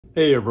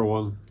Hey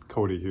everyone,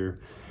 Cody here,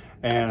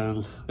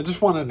 and I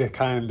just wanted to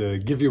kind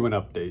of give you an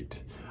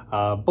update,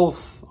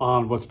 both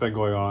on what's been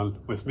going on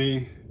with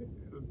me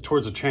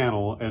towards the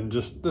channel and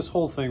just this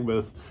whole thing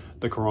with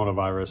the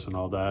coronavirus and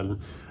all that.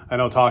 And I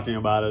know talking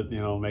about it,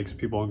 makes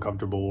people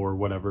uncomfortable or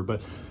whatever,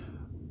 but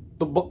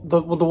the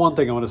one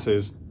thing I want to say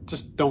is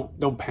just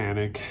don't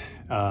panic,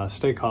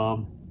 stay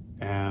calm,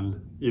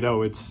 and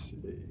it's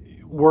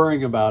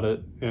worrying about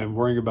it and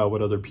worrying about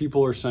what other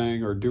people are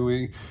saying or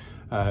doing.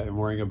 And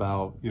worrying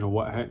about,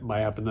 what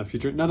might happen in the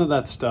future. None of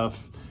that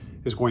stuff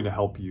is going to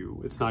help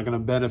you. It's not going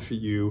to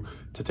benefit you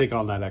to take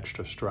on that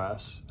extra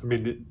stress. I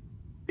mean,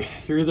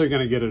 you're either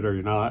going to get it or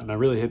you're not. And I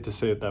really hate to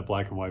say it that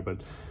black and white,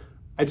 but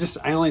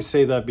I only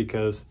say that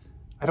because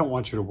I don't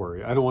want you to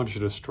worry. I don't want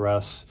you to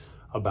stress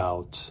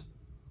about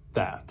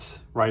that,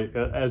 right?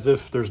 As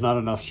if there's not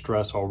enough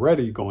stress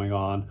already going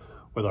on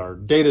with our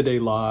day-to-day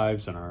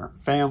lives and our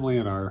family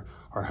and our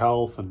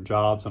health and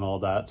jobs and all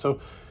that.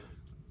 So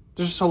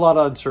there's just a lot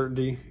of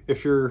uncertainty.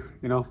 If you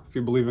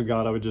believe in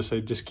God, I would just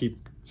say, just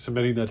keep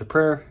submitting that to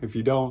prayer. If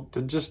you don't,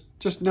 then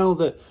just know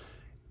that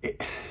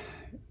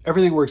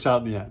everything works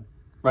out in the end,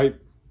 right?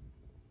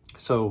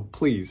 So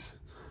please,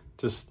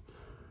 just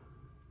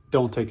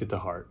don't take it to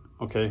heart,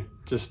 okay?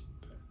 Just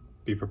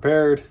be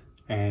prepared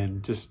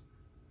and just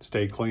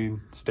stay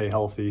clean, stay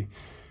healthy,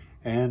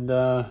 and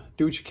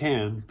do what you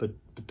can, but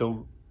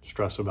don't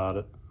stress about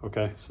it,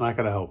 okay? It's not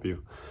gonna help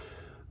you.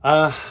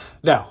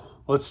 Now,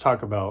 let's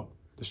talk about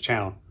this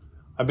channel.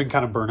 I've been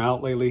kind of burnt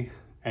out lately,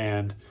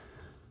 and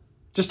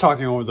just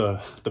talking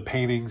over the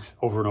paintings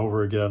over and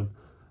over again,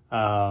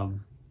 I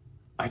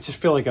just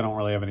feel like I don't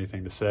really have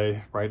anything to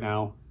say right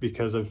now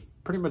because I've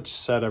pretty much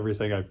said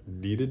everything I've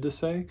needed to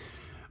say.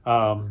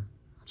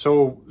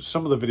 So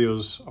some of the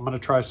videos, I'm going to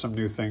try some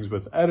new things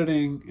with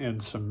editing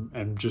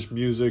and just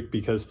music,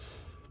 because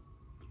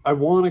I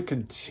want to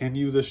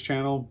continue this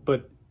channel,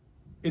 but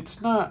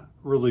it's not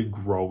really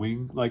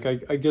growing. Like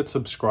I get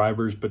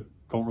subscribers, but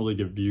don't really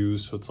get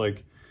views. So it's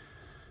like,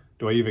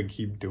 do I even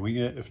keep doing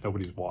it if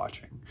nobody's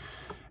watching?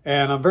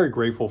 And I'm very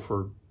grateful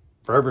for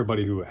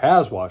everybody who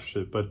has watched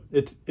it, but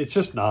it's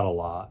just not a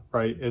lot,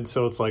 right? And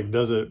so it's like,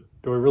 do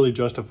I really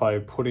justify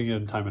putting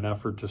in time and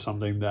effort to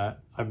something that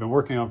I've been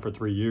working on for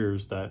 3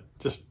 years that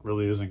just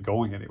really isn't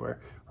going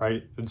anywhere,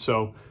 right? And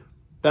so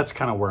that's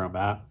kind of where I'm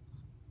at.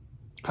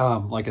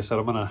 Like I said,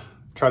 I'm gonna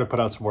try to put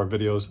out some more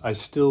videos.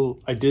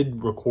 I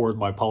did record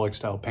my Pollock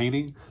style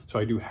painting, so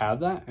I do have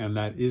that, and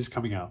that is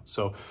coming out.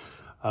 So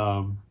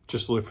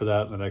just look for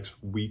that in the next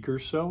week or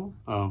so.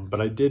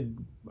 But I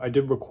did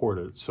record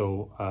it,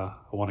 so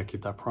I want to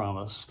keep that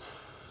promise.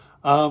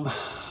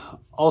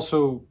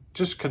 Also,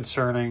 just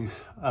concerning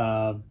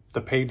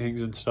the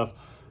paintings and stuff,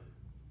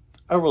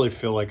 I don't really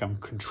feel like I'm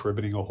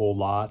contributing a whole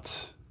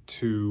lot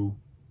to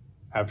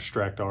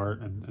abstract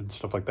art and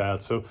stuff like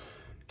that. So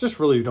just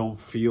really don't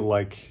feel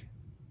like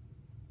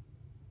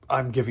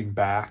I'm giving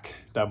back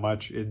that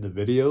much in the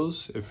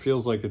videos. It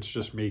feels like it's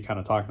just me kind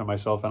of talking to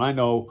myself, and I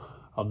know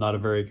I'm not a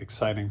very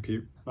exciting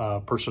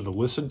person to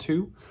listen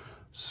to,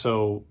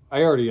 so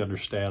I already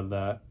understand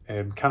that.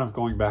 And kind of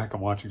going back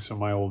and watching some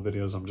of my old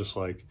videos, I'm just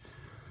like,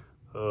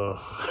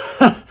 ugh.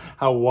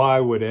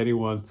 Why would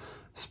anyone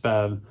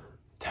spend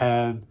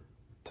 10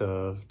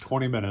 to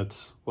 20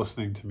 minutes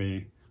listening to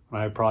me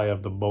when I probably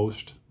have the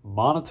most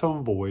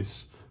monotone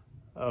voice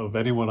of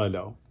anyone I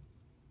know?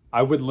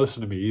 I wouldn't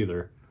listen to me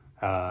either.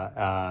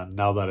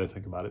 Now that I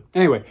think about it.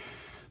 Anyway,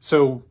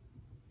 so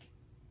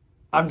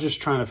I'm just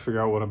trying to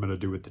figure out what I'm going to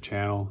do with the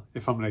channel.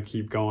 If I'm going to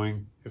keep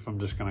going, if I'm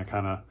just going to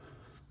kind of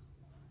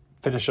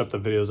finish up the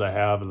videos I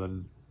have and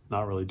then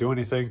not really do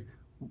anything.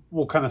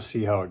 We'll kind of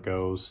see how it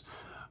goes.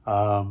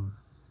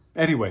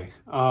 Anyway,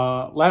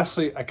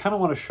 lastly, I kind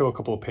of want to show a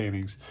couple of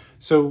paintings.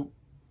 So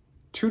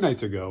 2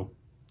 nights ago,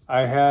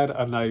 I had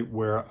a night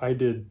where I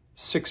did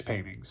 6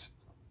 paintings,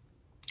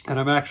 and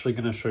I'm actually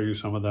going to show you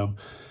some of them.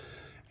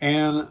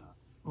 And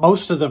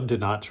most of them did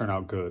not turn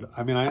out good.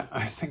 I mean,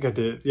 I think I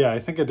did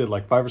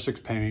like 5 or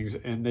 6 paintings,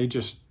 and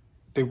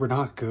they were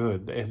not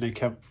good, and they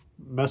kept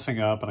messing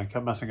up, and I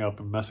kept messing up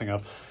and messing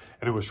up,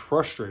 and it was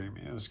frustrating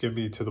me. It was getting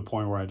me to the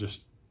point where I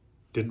just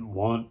didn't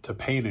want to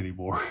paint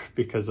anymore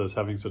because I was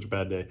having such a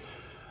bad day.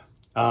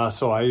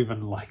 So I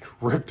even like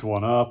ripped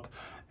one up,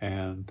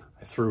 and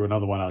I threw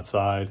another one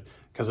outside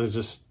because I was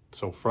just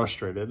so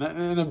frustrated.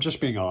 And I'm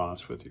just being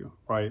honest with you,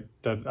 right?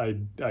 That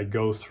I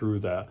go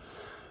through that.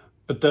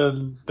 But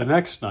then the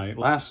next night,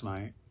 last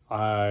night,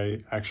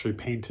 I actually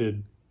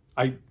painted.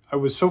 I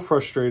was so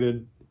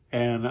frustrated,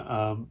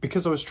 and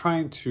because I was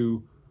trying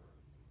to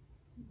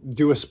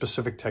do a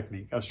specific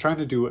technique. I was trying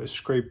to do a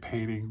scrape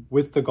painting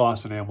with the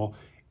gloss enamel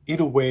in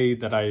a way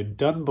that I had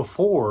done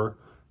before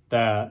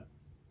that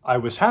I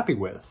was happy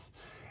with.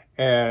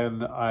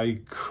 And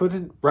I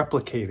couldn't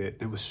replicate it.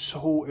 It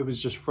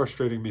was just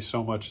frustrating me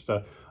so much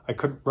that I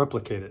couldn't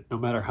replicate it, no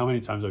matter how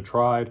many times I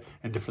tried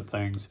and different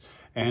things.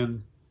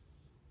 And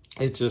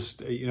it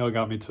just, it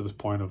got me to this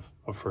point of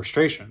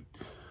frustration.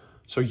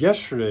 So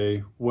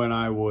yesterday, when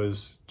I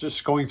was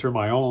just going through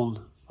my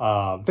own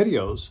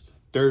videos,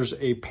 there's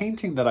a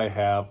painting that I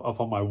have up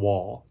on my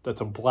wall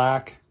that's a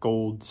black,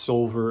 gold,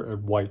 silver,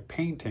 and white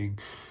painting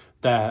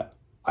that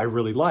I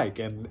really like.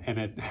 And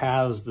it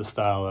has the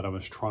style that I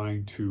was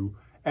trying to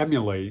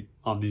emulate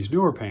on these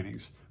newer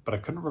paintings, but I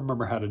couldn't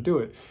remember how to do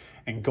it.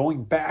 And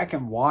going back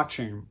and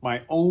watching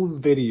my own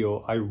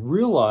video, I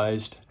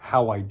realized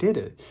how I did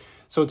it.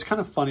 So it's kind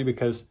of funny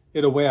because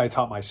in a way I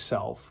taught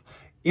myself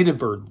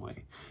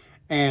inadvertently.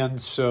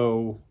 And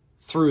so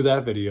through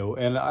that video,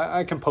 and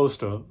I can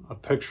post a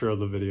picture of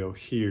the video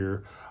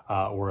here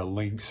or a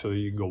link so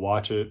you can go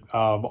watch it.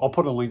 I'll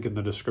put a link in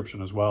the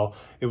description as well.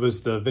 It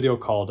was the video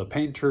called A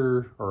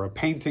Painter or a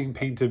Painting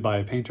Painted by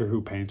a Painter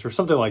Who Paints or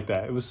something like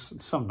that. It was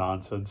some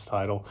nonsense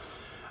title.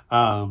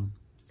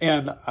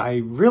 And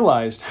I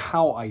realized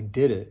how I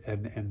did it,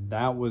 and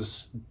that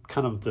was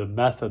kind of the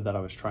method that I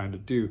was trying to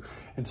do.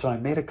 And so I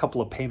made a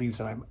couple of paintings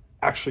that I'm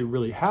actually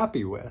really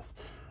happy with.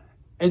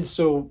 And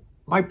so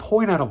my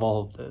point out of all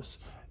of this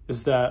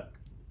is that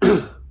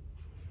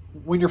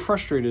when you're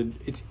frustrated,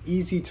 it's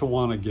easy to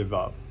want to give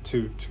up,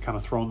 to kind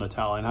of throw in the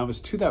towel. And I was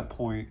to that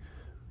point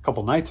a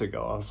couple nights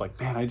ago. I was like,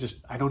 man,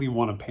 I don't even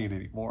want to paint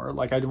anymore.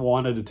 Like I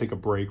wanted to take a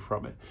break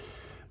from it.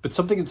 But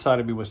something inside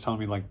of me was telling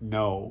me like,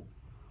 no,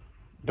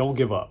 don't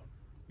give up.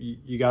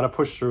 You got to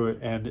push through it.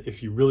 And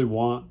if you really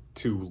want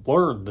to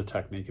learn the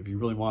technique, if you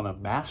really want to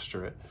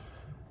master it,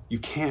 you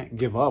can't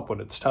give up when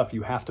it's tough.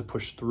 You have to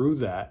push through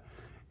that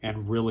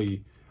and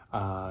really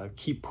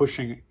keep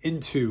pushing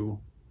into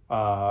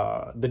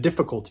the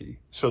difficulty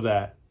so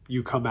that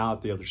you come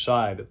out the other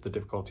side of the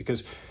difficulty.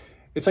 Because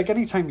it's like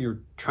anytime you're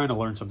trying to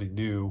learn something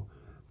new,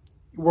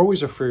 we're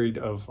always afraid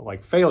of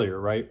like failure,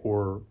 right?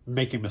 Or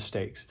making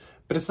mistakes.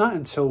 But it's not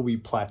until we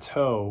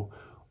plateau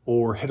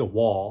or hit a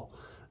wall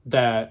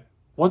that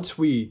once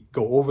we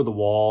go over the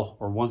wall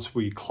or once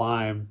we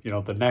climb,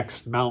 the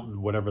next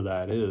mountain, whatever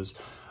that is,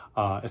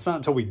 it's not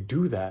until we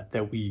do that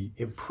that we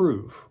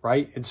improve,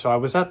 right? And so I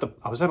was at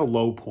a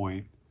low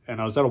point and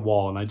I was at a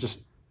wall and I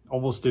just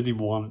almost didn't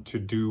even want to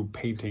do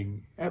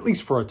painting, at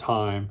least for a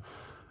time,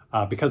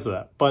 because of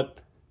that.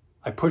 But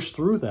I pushed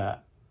through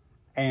that.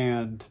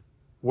 And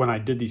when I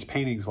did these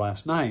paintings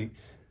last night,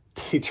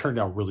 they turned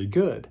out really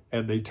good.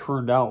 And they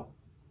turned out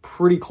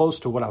pretty close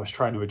to what I was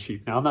trying to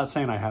achieve. Now, I'm not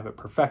saying I have it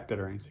perfected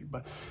or anything,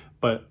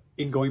 but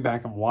in going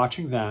back and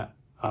watching that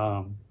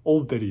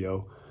old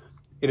video,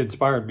 it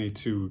inspired me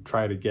to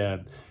try it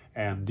again.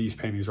 And these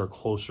paintings are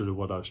closer to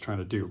what I was trying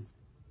to do.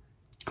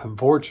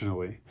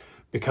 Unfortunately,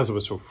 because I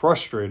was so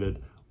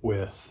frustrated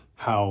with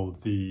how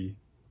the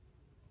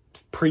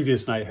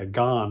previous night had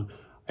gone,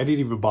 I didn't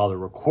even bother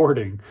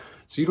recording.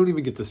 So you don't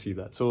even get to see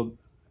that. So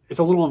it's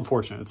a little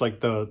unfortunate. It's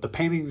like the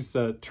paintings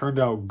that turned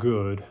out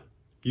good,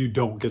 you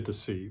don't get to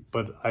see.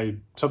 But I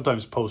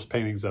sometimes post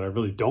paintings that I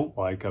really don't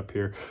like up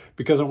here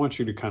because I want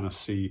you to kind of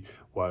see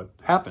what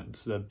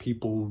happens, that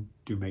people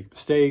do make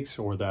mistakes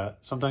or that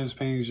sometimes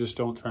paintings just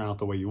don't turn out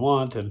the way you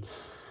want. And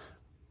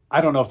I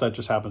don't know if that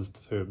just happens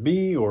to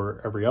me or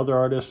every other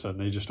artist and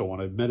they just don't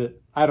want to admit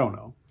it. I don't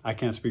know. I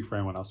can't speak for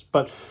anyone else.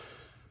 But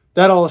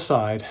that all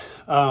aside,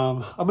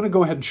 I'm going to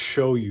go ahead and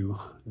show you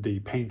the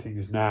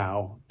paintings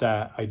now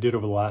that I did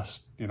over the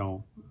last,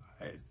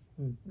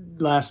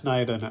 last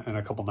night and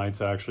a couple nights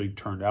that actually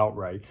turned out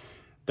right,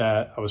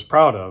 that I was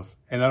proud of.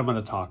 And then I'm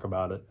going to talk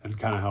about it and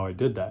kind of how I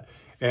did that.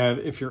 And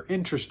if you're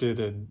interested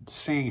in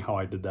seeing how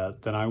I did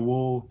that, then I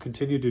will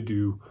continue to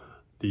do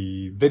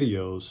the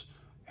videos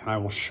and I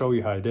will show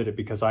you how I did it,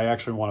 because I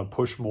actually want to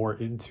push more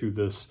into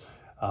this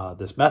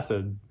this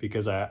method,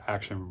 because I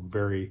actually am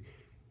very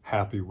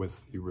happy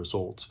with the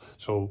results.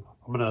 So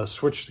I'm going to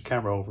switch the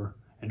camera over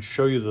and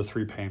show you the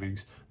 3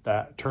 paintings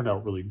that turned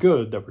out really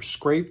good, that were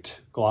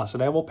scraped gloss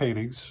enamel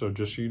paintings. So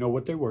just so you know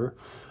what they were,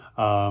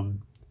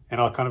 and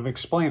I'll kind of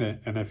explain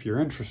it. And if you're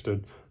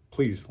interested,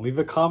 please leave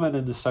a comment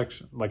in the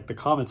section, like the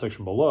comment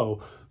section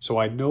below, so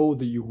I know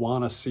that you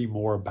want to see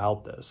more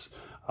about this.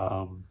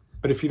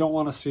 But if you don't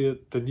want to see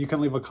it, then you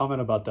can leave a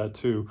comment about that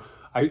too.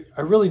 I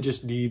really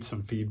just need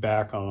some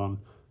feedback on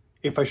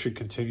if I should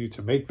continue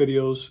to make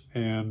videos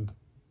and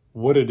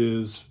what it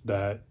is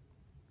that,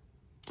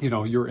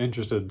 you're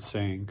interested in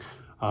seeing,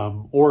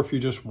 or if you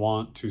just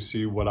want to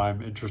see what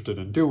I'm interested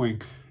in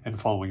doing and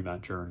following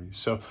that journey.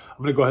 So I'm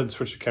going to go ahead and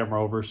switch the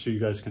camera over so you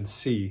guys can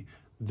see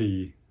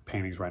the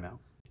paintings right now.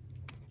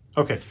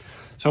 Okay,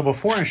 so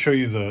before I show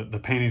you the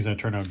paintings that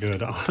turned out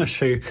good, I want to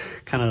show you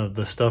kind of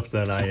the stuff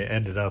that I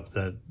ended up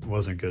that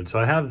wasn't good. So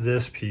I have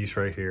this piece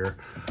right here,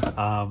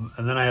 and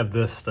then I have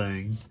this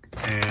thing,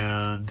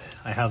 and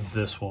I have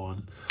this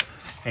one,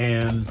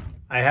 and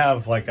I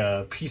have like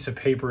a piece of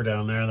paper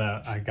down there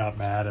that I got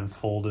mad and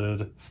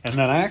folded, and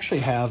then I actually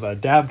have a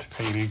dabbed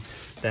painting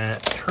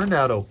that turned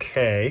out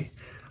okay.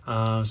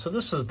 So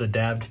this is the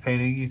dabbed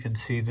painting. You can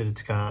see that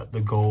it's got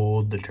the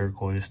gold, the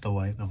turquoise, the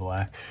white, and the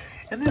black.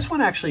 And this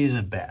one actually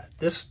isn't bad.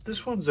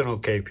 This one's an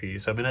okay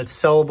piece. I mean, it's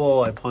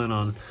sellable. I plan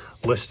on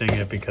listing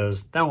it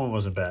because that one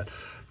wasn't bad.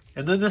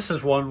 And then this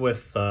is one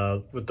with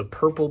the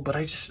purple, but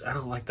I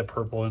don't like the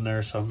purple in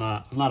there, so I'm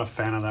not a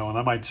fan of that one.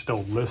 I might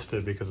still list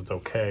it because it's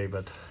okay,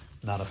 but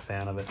not a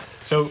fan of it.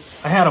 So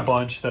I had a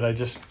bunch that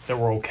that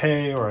were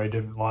okay or I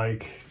didn't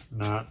like,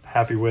 not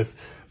happy with,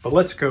 but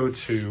let's go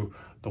to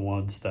the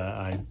ones that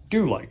I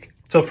do like.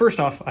 So first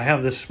off, I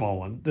have this small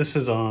one. This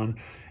is on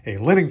a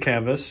linen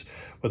canvas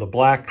with a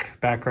black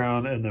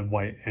background and then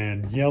white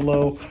and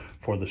yellow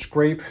for the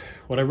scrape.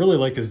 What I really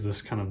like is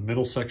this kind of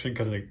middle section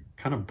because it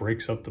kind of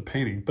breaks up the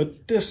painting,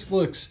 but this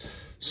looks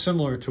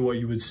similar to what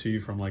you would see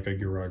from like a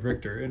Gerhard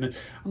Richter. And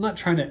I'm not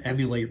trying to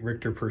emulate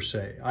Richter per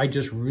se. I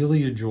just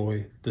really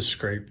enjoy the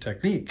scrape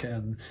technique,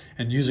 and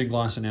using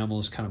gloss enamel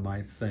is kind of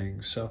my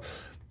thing. So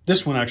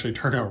this one actually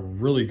turned out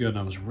really good and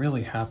I was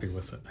really happy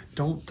with it. I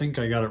don't think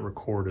I got it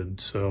recorded,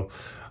 so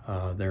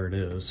there it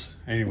is.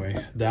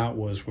 Anyway, that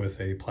was with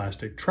a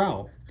plastic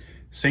trowel.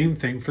 Same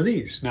thing for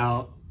these.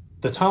 Now,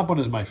 the top one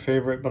is my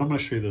favorite, but I'm gonna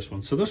show you this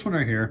one. So this one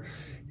right here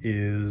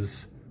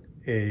is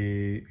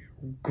a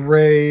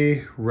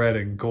gray, red,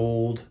 and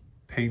gold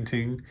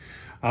painting.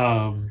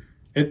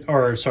 It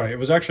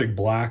was actually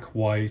black,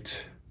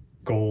 white,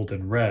 gold,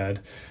 and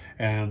red,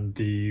 and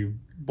the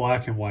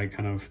black and white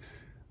kind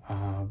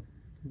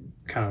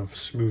of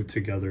smooth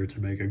together to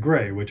make a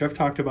gray, which I've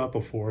talked about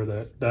before,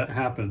 that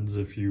happens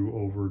if you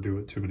overdo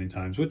it too many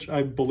times, which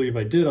I believe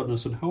I did on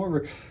this one.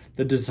 However,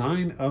 the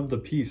design of the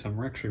piece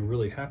I'm actually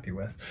really happy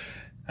with.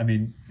 I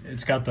mean,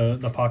 it's got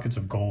the pockets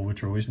of gold,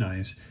 which are always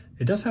nice.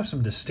 It does have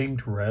some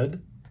distinct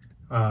red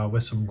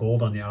with some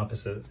gold on the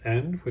opposite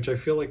end, which I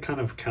feel like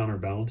kind of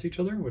counterbalance each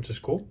other, which is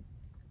cool.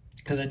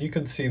 And then you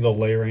can see the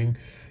layering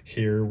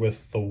here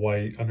with the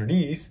white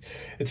underneath.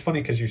 It's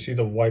funny because you see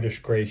the whitish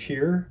gray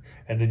here,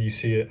 and then you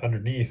see it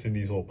underneath in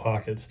these little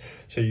pockets.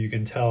 So you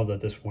can tell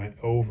that this went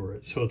over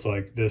it. So it's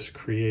like this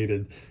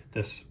created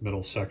this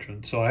middle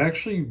section. So I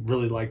actually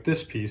really like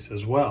this piece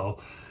as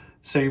well.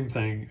 Same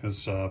thing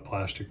as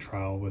plastic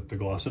trowel with the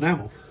gloss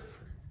enamel.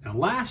 Now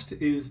last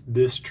is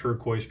this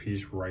turquoise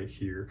piece right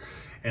here.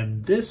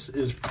 And this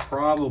is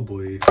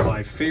probably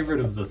my favorite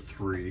of the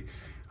three.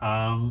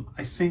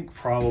 I think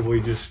probably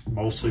just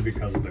mostly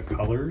because of the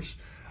colors.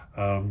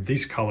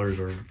 These colors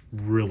are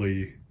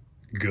really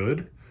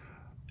good.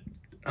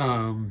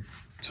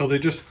 So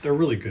they're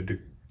really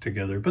good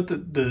together, but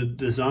the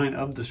design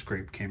of the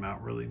scrape came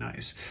out really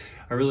nice.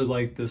 I really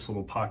like this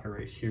little pocket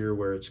right here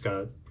where it's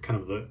got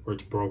kind of where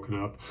it's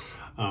broken up.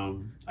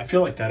 I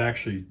feel like that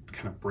actually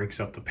kind of breaks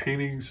up the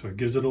painting, so it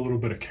gives it a little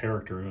bit of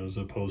character as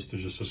opposed to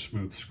just a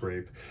smooth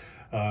scrape.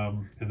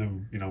 And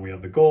then, you know, we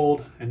have the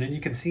gold, and then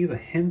you can see the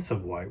hints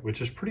of white,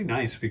 which is pretty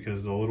nice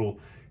because the little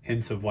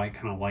hints of white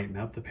kind of lighten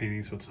up the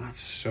painting, so it's not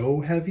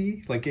so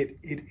heavy. Like it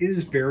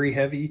is very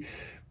heavy,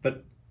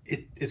 but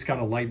it's got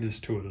a lightness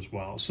to it as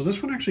well. So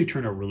this one actually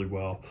turned out really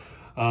well.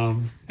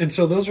 And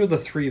so those are the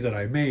three that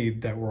I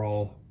made that were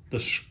all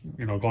this,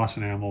 you know, gloss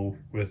enamel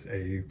with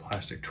a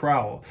plastic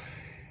trowel.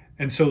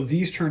 And so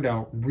these turned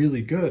out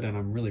really good and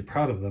I'm really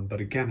proud of them.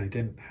 But again, I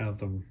didn't have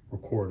them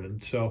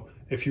recorded. So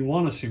if you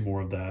want to see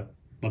more of that,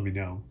 let me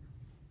know.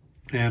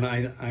 And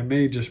I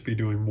may just be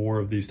doing more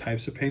of these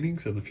types of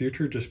paintings in the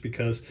future just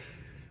because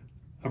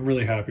I'm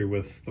really happy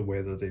with the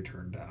way that they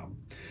turned out.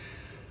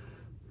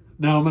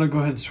 Now I'm going to go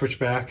ahead and switch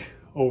back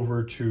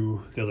over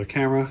to the other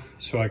camera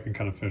so I can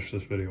kind of finish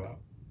this video out.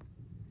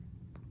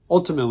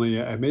 Ultimately,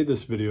 I made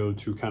this video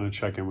to kind of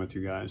check in with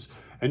you guys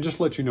and just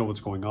let you know what's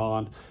going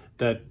on,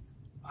 that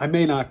I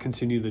may not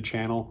continue the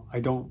channel.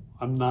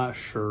 I'm not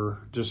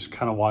sure, just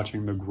kind of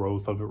watching the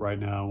growth of it right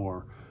now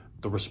or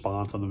the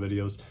response on the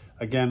videos.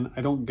 Again,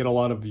 I don't get a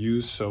lot of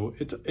views, so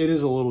it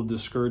is a little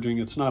discouraging.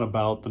 It's not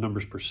about the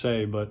numbers per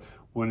se, but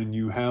when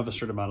you have a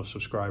certain amount of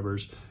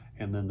subscribers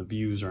and then the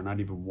views are not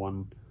even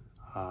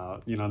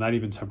not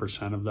even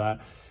 10% of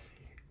that,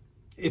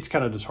 it's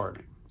kind of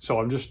disheartening. So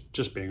I'm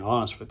just being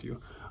honest with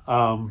you.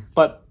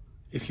 But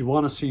if you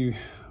want to see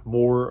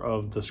more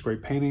of the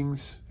scrape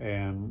paintings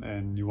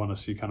and you want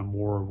to see kind of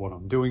more of what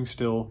I'm doing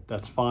still,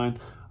 that's fine.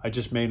 I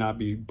just may not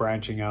be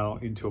branching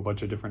out into a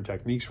bunch of different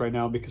techniques right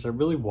now because I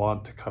really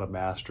want to kind of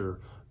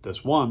master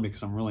this one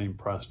because I'm really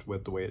impressed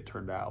with the way it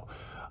turned out.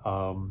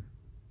 And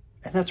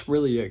that's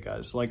really it,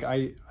 guys. Like,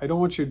 I don't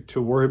want you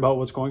to worry about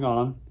what's going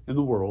on in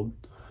the world.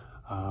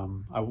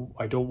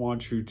 I don't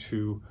want you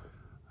to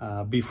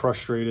be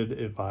frustrated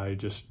if I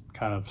just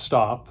kind of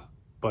stop,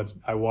 but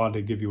I wanted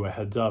to give you a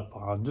heads up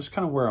on just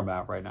kind of where I'm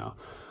at right now.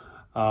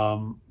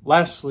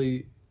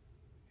 Lastly,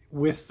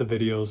 with the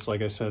videos,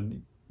 like I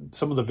said,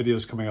 some of the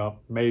videos coming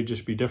up may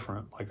just be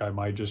different. Like I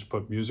might just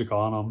put music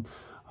on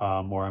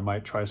them, or I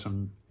might try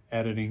some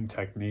editing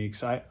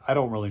techniques. I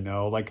don't really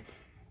know. Like,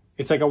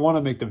 it's like I want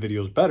to make the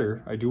videos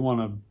better. I do want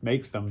to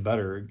make them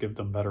better, give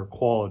them better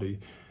quality.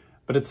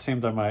 But at the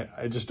same time,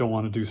 I just don't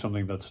want to do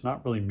something that's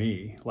not really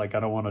me. Like, I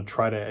don't want to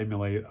try to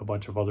emulate a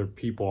bunch of other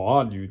people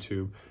on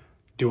YouTube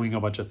doing a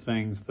bunch of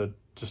things that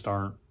just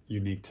aren't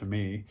unique to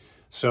me.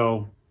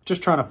 So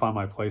just trying to find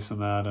my place in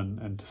that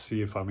and to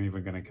see if I'm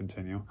even going to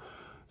continue.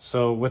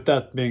 So with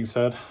that being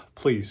said,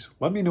 please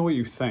let me know what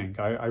you think.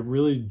 I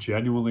really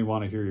genuinely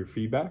want to hear your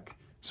feedback.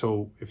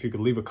 So if you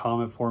could leave a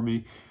comment for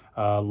me,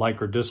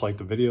 like or dislike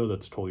the video,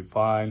 that's totally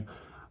fine.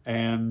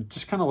 And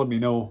just kind of let me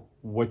know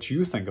what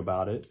you think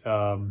about it,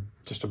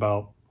 just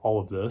about all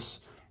of this.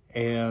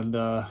 And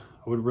I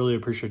would really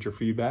appreciate your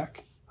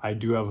feedback. I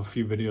do have a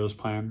few videos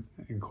planned,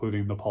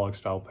 including the Pollock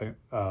style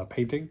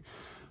painting,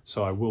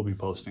 so I will be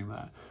posting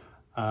that.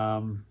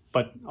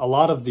 But a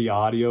lot of the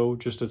audio,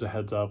 just as a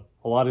heads up,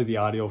 a lot of the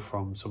audio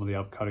from some of the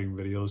upcutting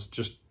videos,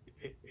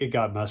 it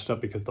got messed up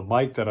because the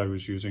mic that I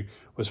was using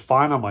was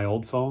fine on my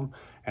old phone.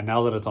 And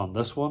now that it's on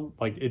this one,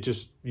 like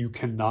you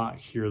cannot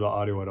hear the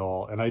audio at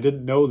all. And I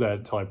didn't know that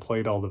until I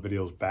played all the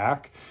videos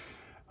back.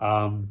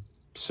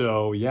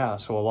 So yeah,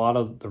 so a lot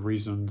of the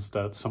reasons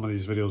that some of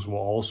these videos will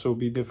also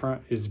be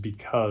different is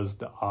because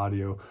the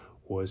audio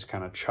was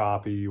kind of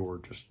choppy or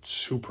just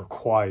super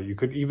quiet. You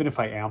could, even if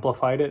I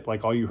amplified it,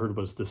 like all you heard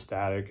was the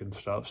static and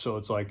stuff. So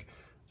it's like,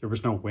 there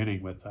was no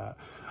winning with that.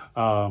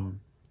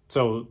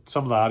 So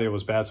some of the audio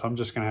was bad. So I'm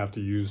just going to have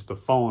to use the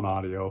phone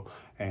audio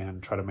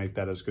and try to make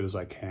that as good as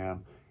I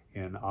can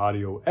in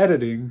audio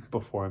editing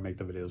before I make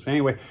the videos. But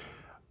anyway,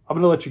 I'm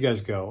going to let you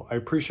guys go. I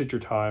appreciate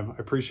your time.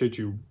 I appreciate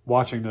you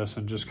watching this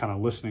and just kind of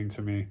listening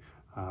to me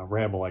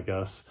ramble, I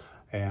guess.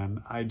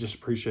 And I just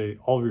appreciate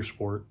all of your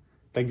support.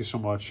 Thank you so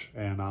much.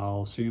 And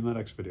I'll see you in the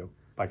next video.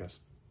 Bye,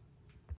 guys.